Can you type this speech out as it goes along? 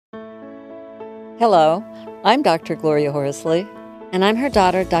Hello, I'm Dr. Gloria Horsley. And I'm her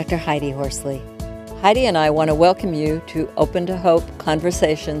daughter, Dr. Heidi Horsley. Heidi and I want to welcome you to Open to Hope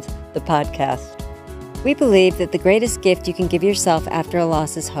Conversations, the podcast. We believe that the greatest gift you can give yourself after a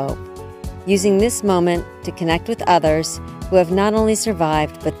loss is hope, using this moment to connect with others who have not only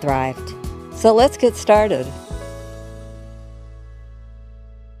survived but thrived. So let's get started.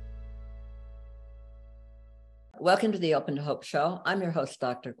 Welcome to the Open to Hope Show. I'm your host,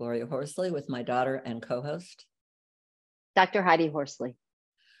 Dr. Gloria Horsley, with my daughter and co-host, Dr. Heidi Horsley.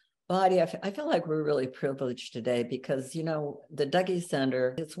 Well, Heidi, I feel like we're really privileged today because, you know, the Dougy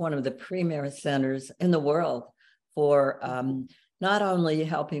Center is one of the premier centers in the world for not only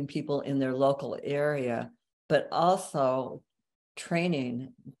helping people in their local area, but also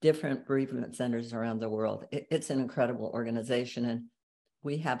training different bereavement centers around the world. It's an incredible organization, and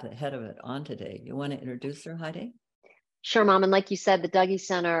we have the head of it on today. You want to introduce her, Heidi? Sure, Mom. And like you said, the Dougy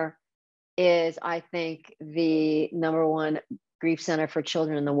Center is, I think, the number one grief center for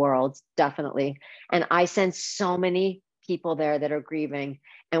children in the world, definitely. And I send so many people there that are grieving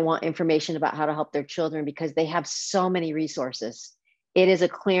and want information about how to help their children because they have so many resources. It is a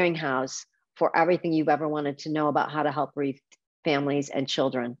clearinghouse for everything you've ever wanted to know about how to help bereaved families and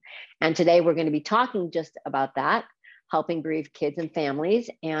children. And today we're going to be talking just about that, helping bereaved kids and families.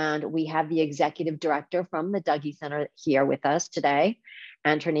 And we have the executive director from the Dougy Center here with us today.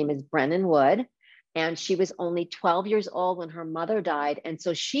 And her name is Brennan Wood. And she was only 12 years old when her mother died. And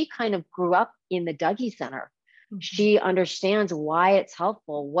so she kind of grew up in the Dougy Center. Mm-hmm. She understands why it's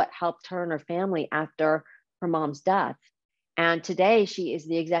helpful, what helped her and her family after her mom's death. And today she is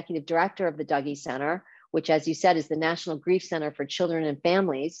the executive director of the Dougy Center, which, as you said, is the National Grief Center for Children and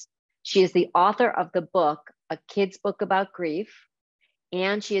Families. She is the author of the book, A Kid's Book About Grief.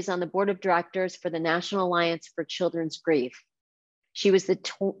 And she is on the board of directors for the National Alliance for Children's Grief. She was the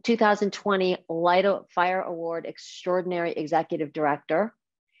 2020 Light of Fire Award Extraordinary Executive Director.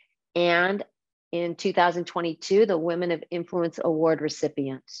 And in 2022, the Women of Influence Award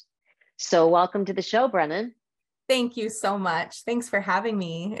recipient. So welcome to the show, Brennan. Thank you so much. Thanks for having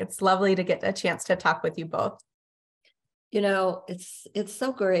me. It's lovely to get a chance to talk with you both. You know, it's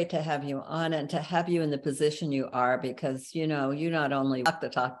so great to have you on and to have you in the position you are because, you know, you not only walk the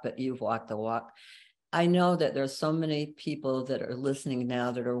talk, but you've walked the walk. I know that there's so many people that are listening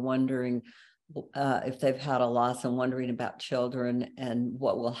now that are wondering if they've had a loss and wondering about children and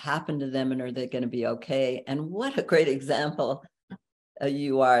what will happen to them and are they going to be okay? And what a great example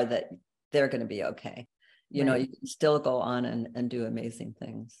you are that they're going to be okay. You know, you can still go on and do amazing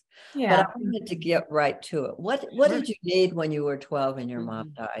things. Yeah. But I wanted to get right to it. What did you need when you were 12 and your mom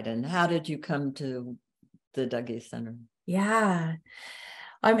died? And how did you come to the Dougy Center? Yeah.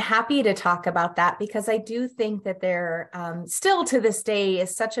 I'm happy to talk about that because I do think that there still to this day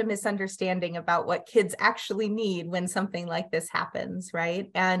is such a misunderstanding about what kids actually need when something like this happens,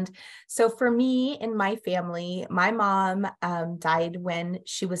 right? And so for me and my family, my mom died when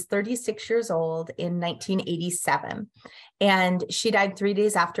she was 36 years old in 1987. And she died 3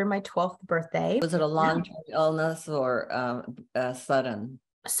 days after my 12th birthday. Was it a long-term illness or sudden?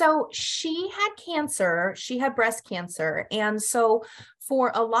 So she had cancer, she had breast cancer. And so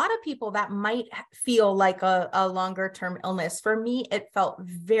for a lot of people that might feel like a longer term illness, for me, it felt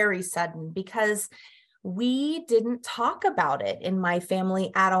very sudden because we didn't talk about it in my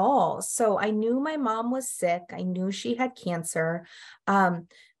family at all. So I knew my mom was sick. I knew she had cancer.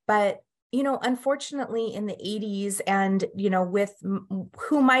 But you know, unfortunately in the 80s and, you know, with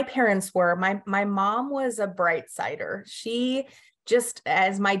who my parents were, my mom was a bright sider. She just,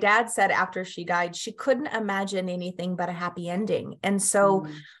 as my dad said after she died, she couldn't imagine anything but a happy ending. And so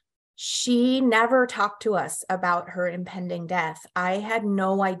she never talked to us about her impending death. I had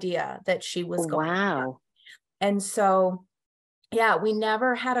no idea that she was going to die. And so, yeah, we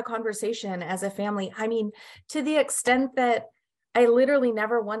never had a conversation as a family. I mean, to the extent that I literally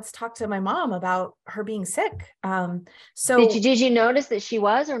never once talked to my mom about her being sick. So did you notice that she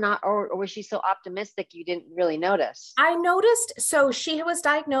was or not, or was she so optimistic you didn't really notice? I noticed. So she was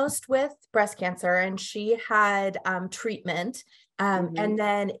diagnosed with breast cancer and she had treatment and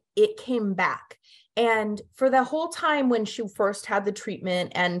then it came back. And for the whole time when she first had the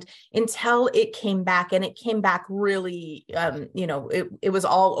treatment and until it came back, and it came back really, you know, it was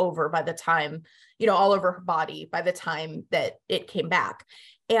all over by the time, you know, all over her body by the time that it came back.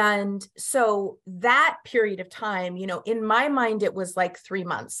 And so that period of time, you know, in my mind, it was like 3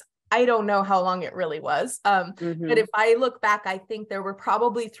 months. I don't know how long it really was. But if I look back, I think there were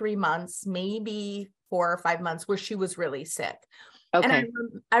probably 3 months, maybe 4 or 5 months where she was really sick. Okay. And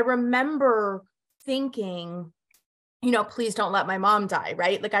I remember thinking, please don't let my mom die,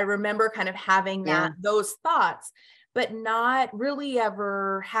 right? Like I remember kind of having those thoughts, but not really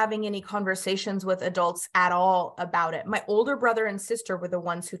ever having any conversations with adults at all about it. My older brother and sister were the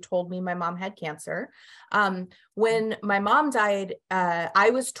ones who told me my mom had cancer. When my mom died,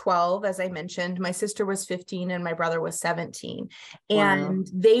 I was 12, as I mentioned, my sister was 15 and my brother was 17. And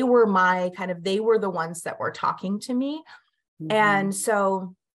they were they were the ones that were talking to me. And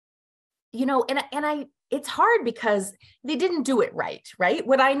so, it's hard because they didn't do it right?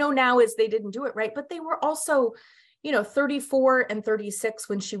 What I know now is they didn't do it right, but they were also, 34 and 36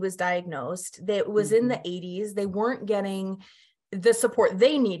 when she was diagnosed. It was in the 80s. They weren't getting the support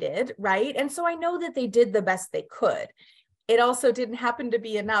they needed, right? And so I know that they did the best they could. It also didn't happen to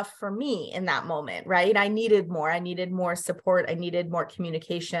be enough for me in that moment, right? I needed more support. I needed more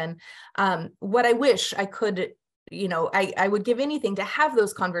communication. What I wish I could, I would give anything to have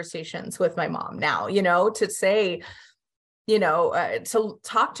those conversations with my mom now, to say, to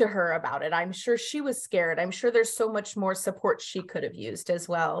talk to her about it. I'm sure she was scared. I'm sure there's so much more support she could have used as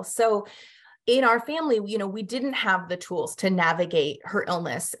well. So in our family, we didn't have the tools to navigate her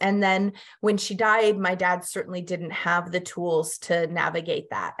illness. And then when she died, my dad certainly didn't have the tools to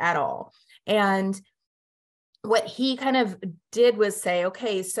navigate that at all. And what he kind of did was say,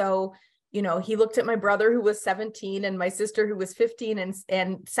 okay, so, he looked at my brother who was 17 and my sister who was 15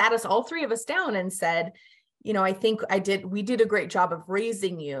 and sat us all three of us down and said, I think we did a great job of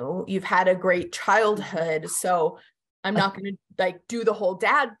raising you. You've had a great childhood. So I'm not going to do the whole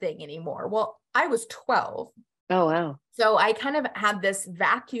dad thing anymore. Well, I was 12. Oh, wow. So I kind of had this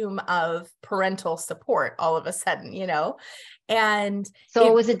vacuum of parental support all of a sudden, and so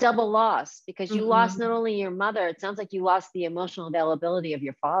it was a double loss because you lost not only your mother, it sounds like you lost the emotional availability of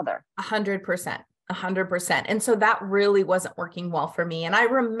your father. 100%. And so that really wasn't working well for me. And I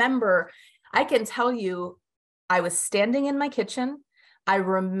remember, I can tell you, I was standing in my kitchen. I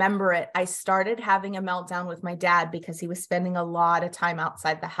remember it. I started having a meltdown with my dad because he was spending a lot of time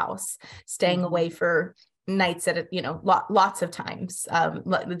outside the house, staying away for nights at lots of times,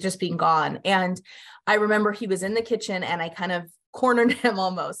 just being gone. And I remember he was in the kitchen and I kind of cornered him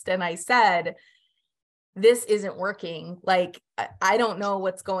almost. And I said, this isn't working. Like, I don't know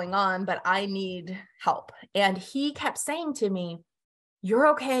what's going on, but I need help. And he kept saying to me, you're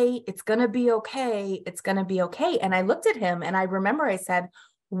okay. It's going to be okay. It's going to be okay. And I looked at him and I remember I said,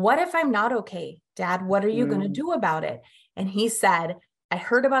 what if I'm not okay, Dad? What are you going to do about it? And he said, I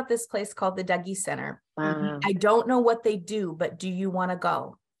heard about this place called the Dougie Center. Wow. I don't know what they do, but do you want to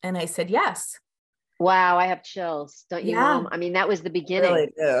go? And I said, yes. Wow. I have chills. Don't you, Mom? I mean, that was the beginning.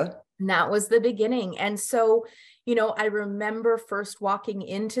 Really do. And that was the beginning. And so, I remember first walking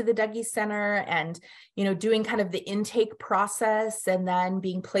into the Dougie Center and, doing kind of the intake process and then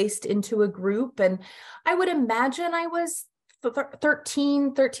being placed into a group. And I would imagine I was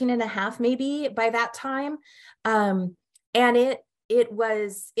 13 and a half, maybe by that time. And it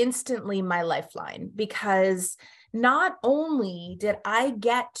was instantly my lifeline because not only did I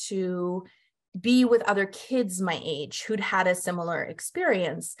get to be with other kids my age who'd had a similar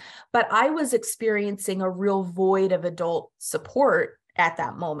experience, but I was experiencing a real void of adult support at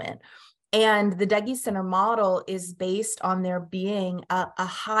that moment. And the Dougie Center model is based on there being a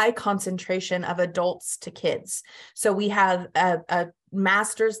high concentration of adults to kids. So we have a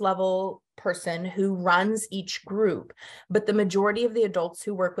master's level person who runs each group, but the majority of the adults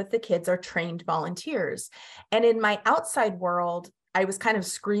who work with the kids are trained volunteers. And in my outside world, I was kind of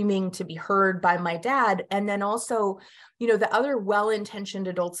screaming to be heard by my dad. And then also, the other well-intentioned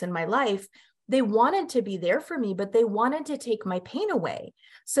adults in my life, they wanted to be there for me, but they wanted to take my pain away.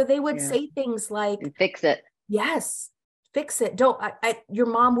 So they would say things like, fix it. Yes, fix it. Your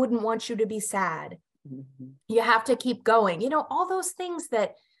mom wouldn't want you to be sad. You have to keep going. All those things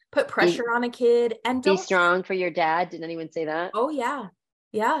that put pressure on a kid. And be strong for your dad. Did anyone say that? Oh, yeah.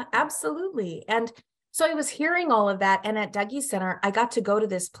 Yeah, absolutely. And so I was hearing all of that. And at Dougie Center, I got to go to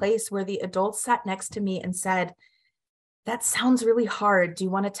this place where the adults sat next to me and said, that sounds really hard. Do you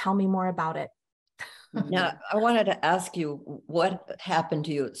want to tell me more about it? Now, I wanted to ask you, what happened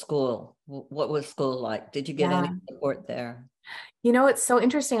to you at school? What was school like? Did you get any support there? It's so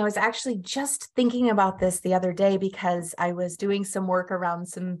interesting. I was actually just thinking about this the other day because I was doing some work around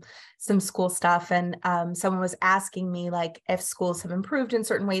some school stuff, and someone was asking me if schools have improved in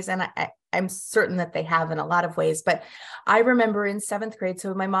certain ways, and I'm certain that they have in a lot of ways. But I remember in 7th grade,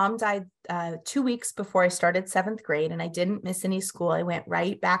 so my mom died 2 weeks before I started 7th grade, and I didn't miss any school. I went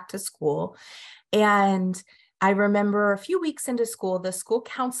right back to school, and I remember a few weeks into school, the school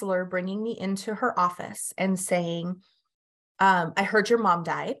counselor bringing me into her office and saying, I heard your mom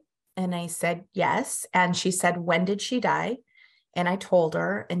died. And I said, yes. And she said, when did she die? And I told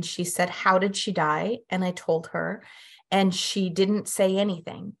her, and she said, how did she die? And I told her, and she didn't say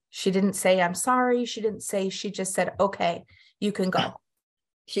anything. She didn't say, I'm sorry. She didn't say, she just said, okay, you can go.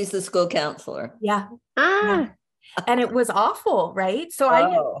 She's the school counselor. Yeah. Ah, Yeah. And it was awful, right? So I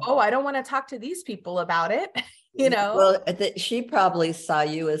knew, I don't want to talk to these people about it, you know? Well, she probably saw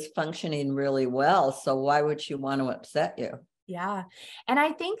you as functioning really well. So why would she want to upset you? Yeah. And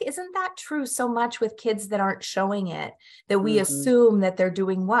I think, isn't that true so much with kids that aren't showing it, that we Mhm. assume that they're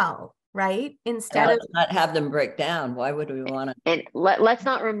doing well, right? Instead Yeah, of not have them break down. Why would we want to? and let's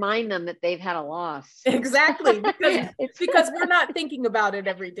not remind them that they've had a loss. exactly because It's because we're not thinking about it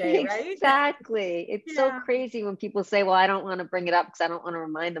every day, right? exactly. It's so Yeah. crazy when people say, well, I don't want to bring it up because I don't want to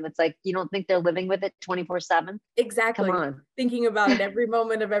remind them. It's like, you don't think they're living with it 24/7? Exactly. Come on. Thinking about it every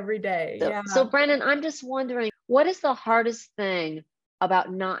moment of every day. Yeah. So Brennan, I'm just wondering, what is the hardest thing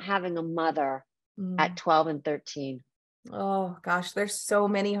about not having a mother at 12 and 13? Oh gosh, there's so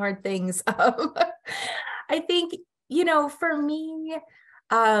many hard things. I think, for me,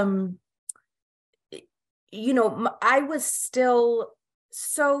 I was still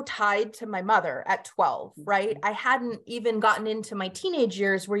so tied to my mother at 12, right? I hadn't even gotten into my teenage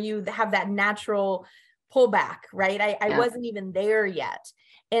years where you have that natural pullback, right? I wasn't even there yet.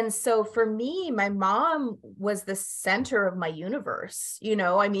 And so for me, my mom was the center of my universe.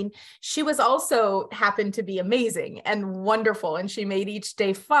 I mean, she was also happened to be amazing and wonderful, and she made each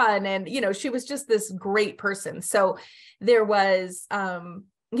day fun. And, she was just this great person. So there was,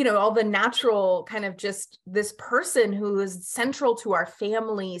 all the natural kind of just this person who is central to our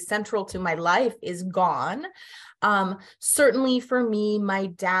family, central to my life is gone. Certainly for me, my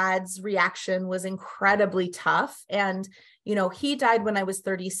dad's reaction was incredibly tough. And, he died when I was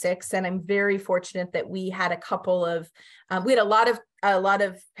 36. And I'm very fortunate that we had a couple of, we had a lot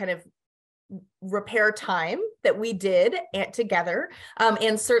of kind of repair time that we did together.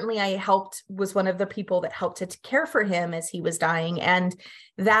 And certainly I was one of the people that helped to care for him as he was dying. And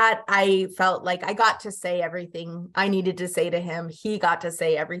that I felt like I got to say everything I needed to say to him. He got to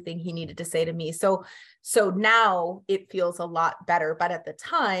say everything he needed to say to me. So now it feels a lot better. But at the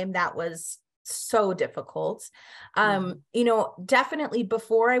time that was so difficult. Definitely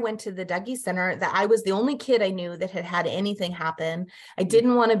before I went to the Dougie Center, that I was the only kid I knew that had had anything happen. I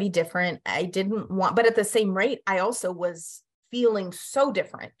didn't want to be different. But at the same rate, I also was feeling so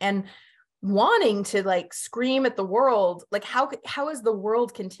different and wanting to like scream at the world, like how is the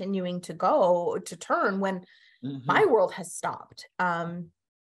world continuing to turn when my world has stopped?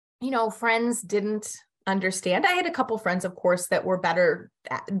 Friends didn't understand. I had a couple friends, of course, that were better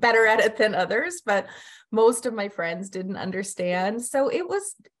at it than others, but most of my friends didn't understand. So it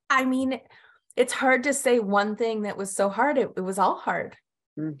was, it's hard to say one thing that was so hard. It was all hard.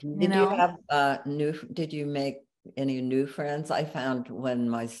 Did you make any new friends? I found when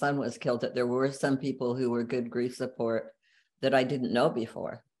my son was killed that there were some people who were good grief support that I didn't know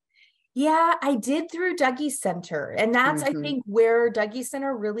before. Yeah, I did through Dougie Center. And that's, I think, where Dougie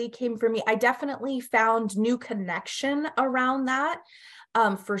Center really came for me. I definitely found new connection around that,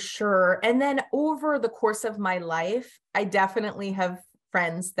 for sure. And then over the course of my life, I definitely have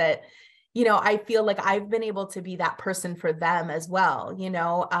friends that, I feel like I've been able to be that person for them as well.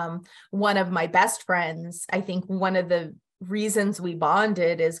 One of my best friends, I think one of the reasons we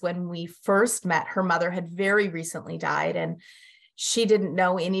bonded is when we first met, her mother had very recently died, and she didn't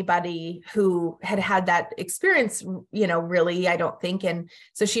know anybody who had that experience, really, I don't think. And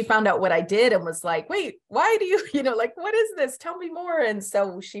so she found out what I did and was like, wait, why do you, like, what is this? Tell me more. And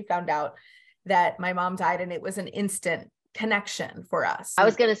so she found out that my mom died, and it was an instant connection for us. I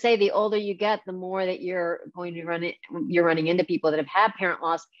was going to say, the older you get, the more that you're running into people that have had parent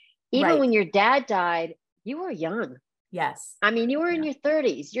loss. Even when your dad died, you were young. Yes. I mean, you were in your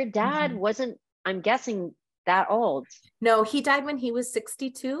 30s. Your dad wasn't, I'm guessing, that old. No, he died when he was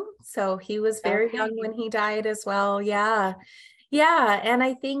 62. So he was very young when he died as well. Yeah. Yeah. And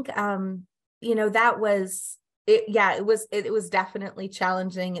I think, that was it. Yeah, it was definitely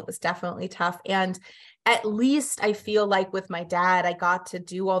challenging. It was definitely tough. And at least I feel like with my dad, I got to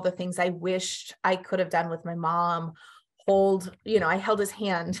do all the things I wished I could have done with my mom. I held his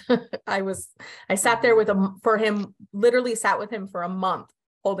hand. I sat there literally sat with him for a month,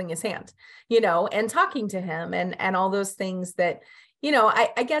 holding his hand, and talking to him and all those things that,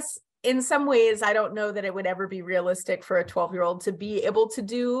 I guess in some ways, I don't know that it would ever be realistic for a 12-year-old to be able to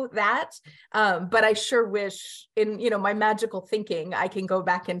do that. But I sure wish in, my magical thinking, I can go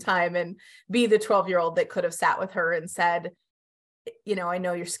back in time and be the 12-year-old that could have sat with her and said, I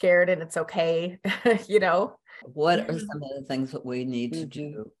know you're scared and it's okay, What Yeah. are some of the things that we need to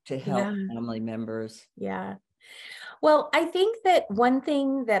do to help family members? Yeah. Well, I think that one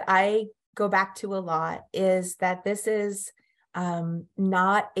thing that I go back to a lot is that this is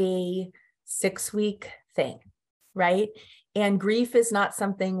not a 6-week thing, right? And grief is not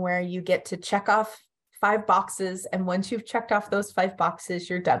something where you get to check off 5 boxes. And once you've checked off those 5 boxes,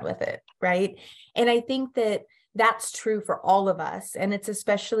 you're done with it, right? And I think that that's true for all of us. And it's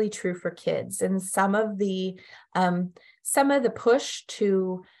especially true for kids. And some of the push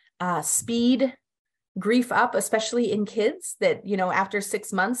to speed grief up, especially in kids, that, you know, after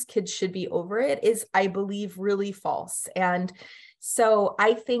 6 months, kids should be over it, is, I believe, really false. And so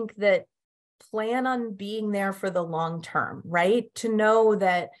I think that plan on being there for the long term, right? To know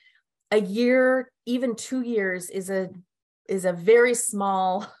that a year, even 2 years is a very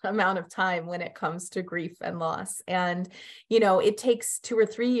small amount of time when it comes to grief and loss. And, you know, it takes 2 or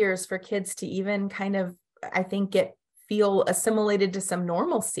 3 years for kids to even kind of, I think, feel assimilated to some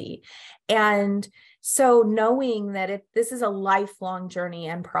normalcy. And so knowing that this is a lifelong journey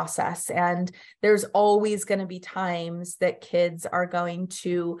and process, and there's always going to be times that kids are going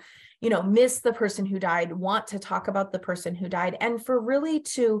to, you know, miss the person who died, want to talk about the person who died, and for really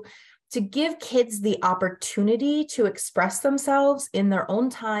to give kids the opportunity to express themselves in their own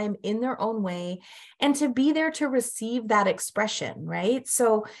time, in their own way, and to be there to receive that expression, right?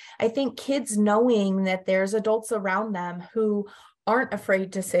 So I think kids knowing that there's adults around them who aren't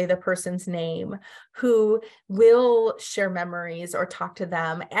afraid to say the person's name, who will share memories or talk to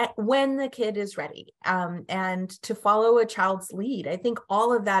them when the kid is ready, and to follow a child's lead. I think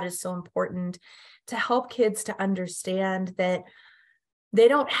all of that is so important to help kids to understand that they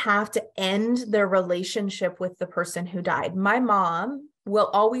don't have to end their relationship with the person who died. My mom will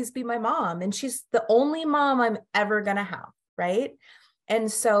always be my mom, and she's the only mom I'm ever going to have, right? And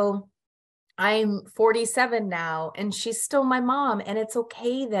so I'm 47 now, and she's still my mom, and it's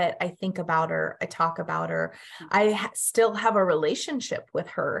okay that I think about her, I talk about her, I still have a relationship with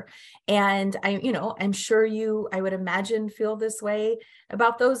her. And I'm sure I would imagine, feel this way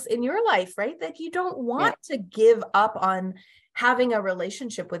about those in your life, right? That you don't want to give up on having a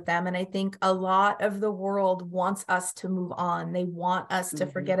relationship with them. And I think a lot of the world wants us to move on. They want us to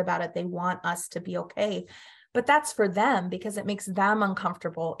forget about it. They want us to be okay. But that's for them, because it makes them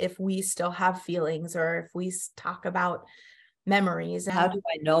uncomfortable if we still have feelings or if we talk about memories. How do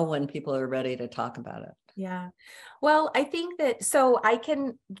I know when people are ready to talk about it? Yeah. Well, I think that, so I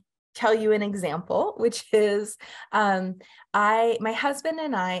can tell you an example, which is my husband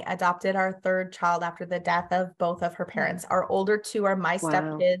and I adopted our 3rd child after the death of both of her parents. Our older 2 are my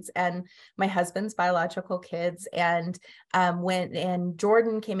stepkids and my husband's biological kids. And when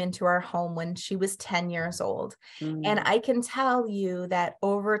Jordan came into our home when she was 10 years old. And I can tell you that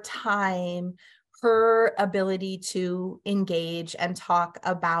over time, her ability to engage and talk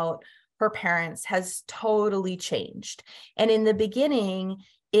about her parents has totally changed. And in the beginning,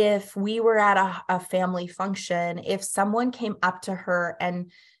 if we were at a family function, if someone came up to her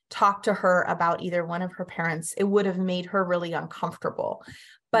and talked to her about either one of her parents, it would have made her really uncomfortable.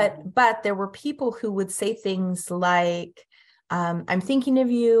 But there were people who would say things like, I'm thinking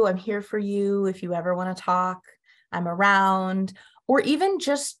of you, I'm here for you, if you ever want to talk, I'm around. Or even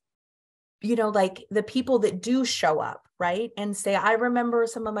just, like the people that do show up, right? And say, I remember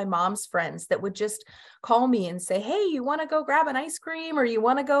some of my mom's friends that would just call me and say, hey, you want to go grab an ice cream, or you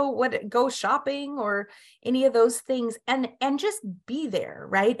want to go shopping, or any of those things, and just be there,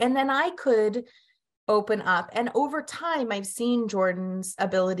 right? And then I could open up. And over time, I've seen Jordan's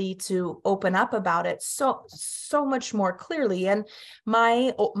ability to open up about it so much more clearly. And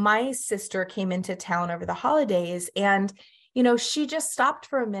my sister came into town over the holidays, and she just stopped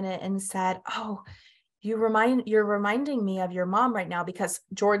for a minute and said, oh, you're reminding me of your mom right now, because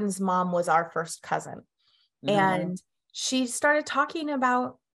Jordan's mom was our first cousin. And she started talking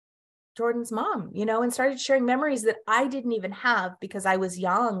about Jordan's mom, and started sharing memories that I didn't even have, because I was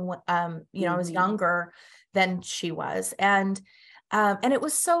young. I was younger than she was. And it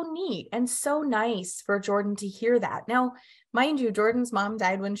was so neat and so nice for Jordan to hear that. Now, mind you, Jordan's mom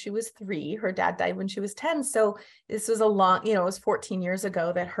died when she was 3. Her dad died when she was 10. So this was it was 14 years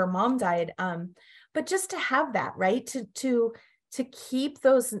ago that her mom died. But just to have that, right, to keep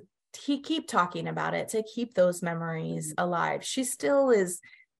keep talking about it, to keep those memories alive. She still is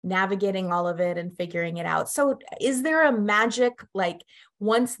navigating all of it and figuring it out. So is there a magic, like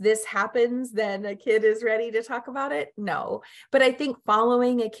once this happens, then a kid is ready to talk about it? No, but I think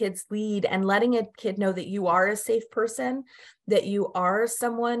following a kid's lead and letting a kid know that you are a safe person, that you are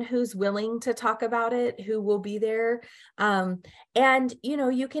someone who's willing to talk about it, who will be there. And, you know,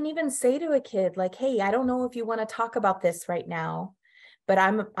 you can even say to a kid like, hey, I don't know if you want to talk about this right now, but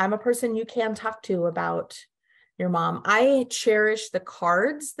I'm a person you can talk to about your mom. I cherish the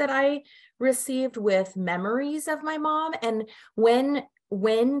cards that I received with memories of my mom. And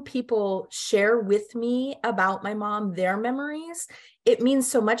when people share with me about my mom, their memories, it means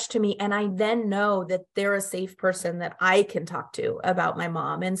so much to me. And I then know that they're a safe person that I can talk to about my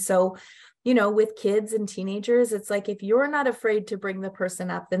mom. And so, you know, with kids and teenagers, it's like, if you're not afraid to bring the person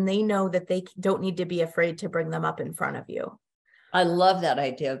up, then they know that they don't need to be afraid to bring them up in front of you. I love that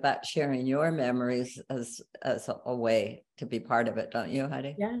idea about sharing your memories as a way to be part of it, don't you,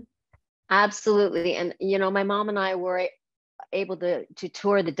 Heidi? Yeah, absolutely. And, you know, my mom and I were able to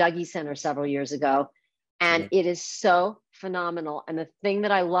tour the Dougie Center several years ago, and it is so phenomenal. And the thing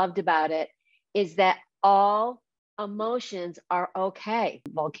that I loved about it is that all emotions are okay.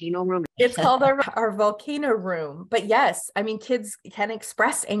 Volcano room. It's called our volcano room. But yes, I mean, kids can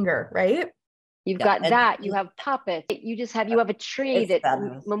express anger, right? You've got that. You have puppets. You have a tree that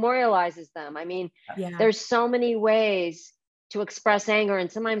memorializes them. I mean, there's so many ways to express anger,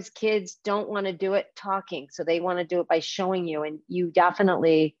 and sometimes kids don't want to do it talking, so they want to do it by showing you. And you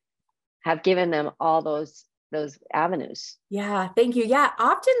definitely have given them all those avenues. Yeah, thank you. Yeah,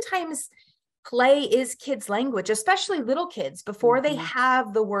 oftentimes play is kids' language, especially little kids, before they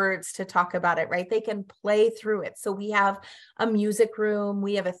have the words to talk about it, right? They can play through it. So we have a music room,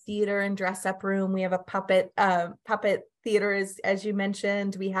 we have a theater and dress up room, we have a puppet theater, as you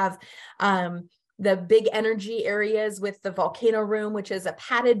mentioned. We have the big energy areas with the volcano room, which is a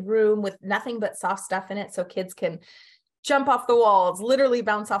padded room with nothing but soft stuff in it, so kids can jump off the walls, literally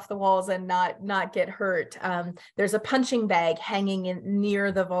bounce off the walls and not get hurt. There's a punching bag hanging in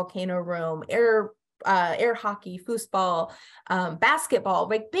near the volcano room, air hockey, foosball, basketball,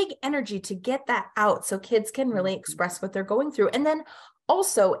 like big energy to get that out so kids can really express what they're going through. And then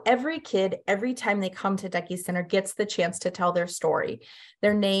also, every kid, every time they come to Dougie Center, gets the chance to tell their story,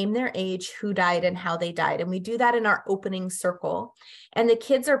 their name, their age, who died, and how they died. And we do that in our opening circle. And the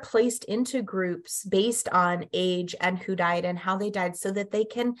kids are placed into groups based on age and who died and how they died, so that they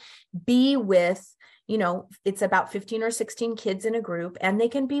can be with, you know, it's about 15 or 16 kids in a group, and they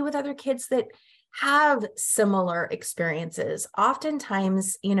can be with other kids that have similar experiences.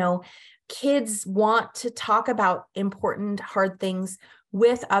 Oftentimes, you know, kids want to talk about important, hard things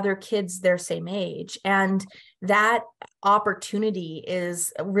with other kids their same age. And that opportunity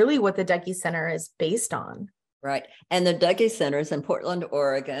is really what the Dougie Center is based on. Right. And the Dougie Center is in Portland,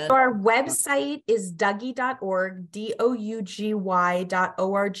 Oregon. So our website is dougie.org, DOUGY.org.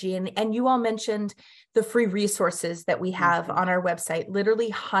 And you all mentioned the free resources that we have on our website, literally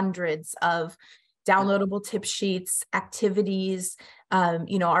hundreds of downloadable tip sheets, activities.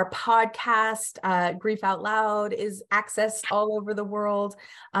 You know, our podcast, Grief Out Loud, is accessed all over the world.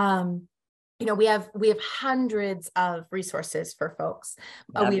 You know, we have hundreds of resources for folks.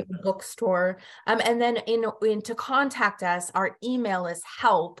 We have a bookstore. And then to contact us, our email is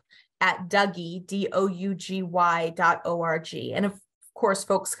help@Dougie, DOUGY.org. And of course,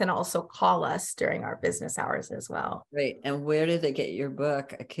 folks can also call us during our business hours as well. Great. And where do they get your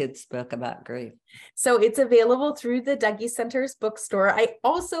book, a kid's book about grief? So it's available through the Dougie Center's bookstore. I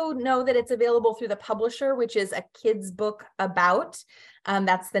also know that it's available through the publisher, which is A Kid's Book About.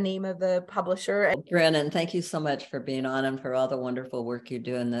 That's the name of the publisher. Brennan, thank you so much for being on and for all the wonderful work you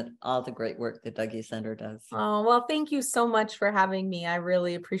do and all the great work the Dougie Center does. Oh, well, thank you so much for having me. I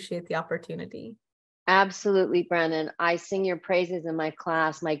really appreciate the opportunity. Absolutely, Brennan. I sing your praises in my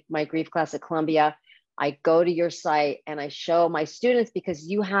class, my grief class at Columbia. I go to your site and I show my students, because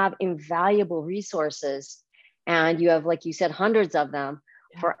you have invaluable resources and you have, like you said, hundreds of them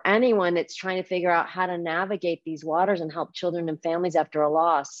for anyone that's trying to figure out how to navigate these waters and help children and families after a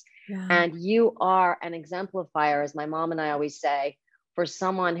loss. Yeah. And you are an exemplifier, as my mom and I always say, for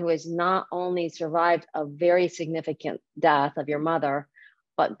someone who has not only survived a very significant death of your mother,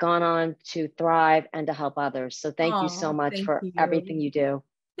 but gone on to thrive and to help others. So thank you so much for everything you do.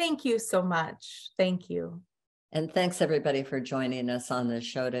 Thank you so much. Thank you. And thanks everybody for joining us on this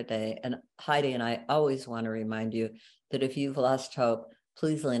show today. And Heidi and I always want to remind you that if you've lost hope,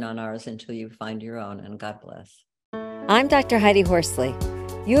 please lean on ours until you find your own, and God bless. I'm Dr. Heidi Horsley.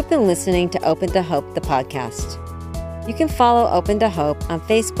 You have been listening to Open to Hope, the podcast. You can follow Open to Hope on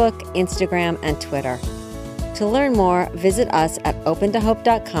Facebook, Instagram, and Twitter. To learn more, visit us at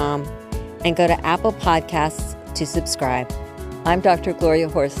opentohope.com and go to Apple Podcasts to subscribe. I'm Dr. Gloria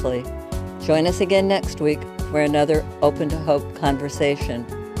Horsley. Join us again next week for another Open to Hope conversation,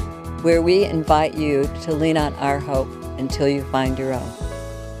 where we invite you to lean on our hope until you find your own.